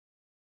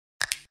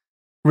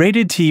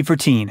Rated T for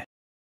teen.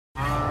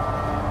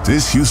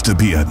 This used to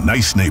be a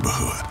nice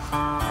neighborhood.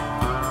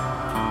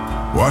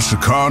 Wash the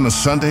car on a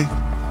Sunday,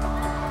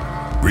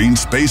 green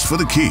space for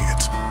the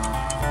kids.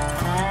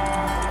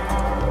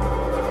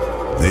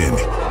 Then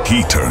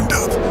he turned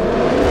up.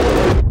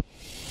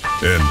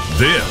 And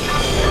then.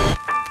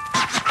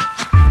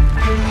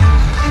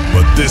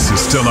 But this is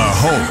still our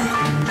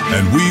home,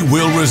 and we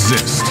will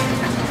resist.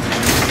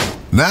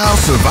 Now,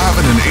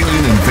 surviving an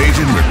alien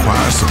invasion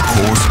requires some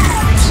core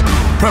skills.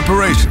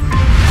 Preparation.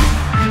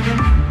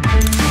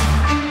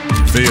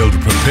 Fail to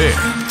prepare.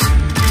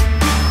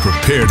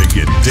 Prepare to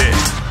get dead.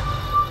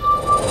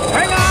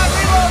 Hang on,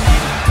 reload!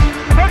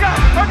 Hook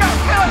up,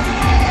 kill it!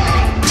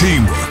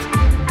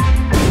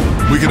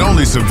 Teamwork. We can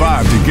only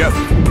survive together.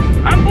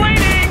 I'm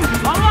bleeding!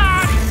 A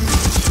lot!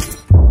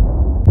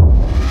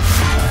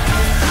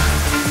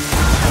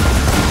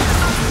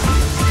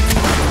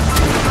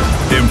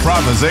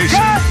 Improvisation.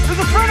 Guys, there's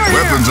a printer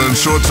here! Weapons are in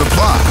short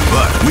supply,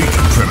 but we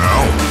can print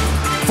our own.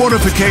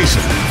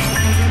 Fortification.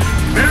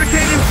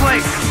 Barricade in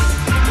place!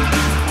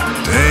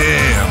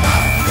 Damn, I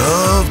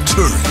love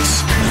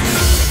turrets.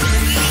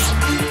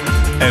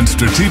 And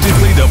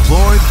strategically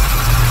deployed.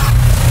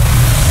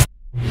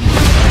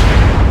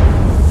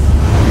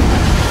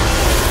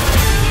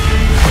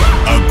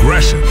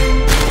 Aggression.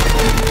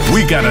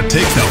 We gotta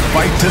take the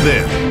fight to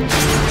them.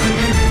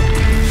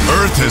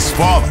 Earth has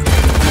fallen.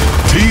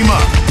 Team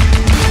up.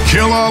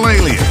 Kill all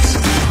aliens.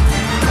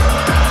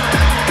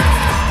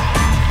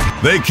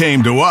 They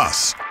came to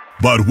us,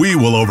 but we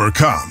will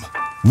overcome.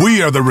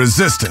 We are the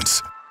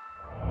resistance.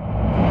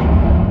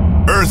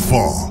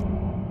 Earthfall.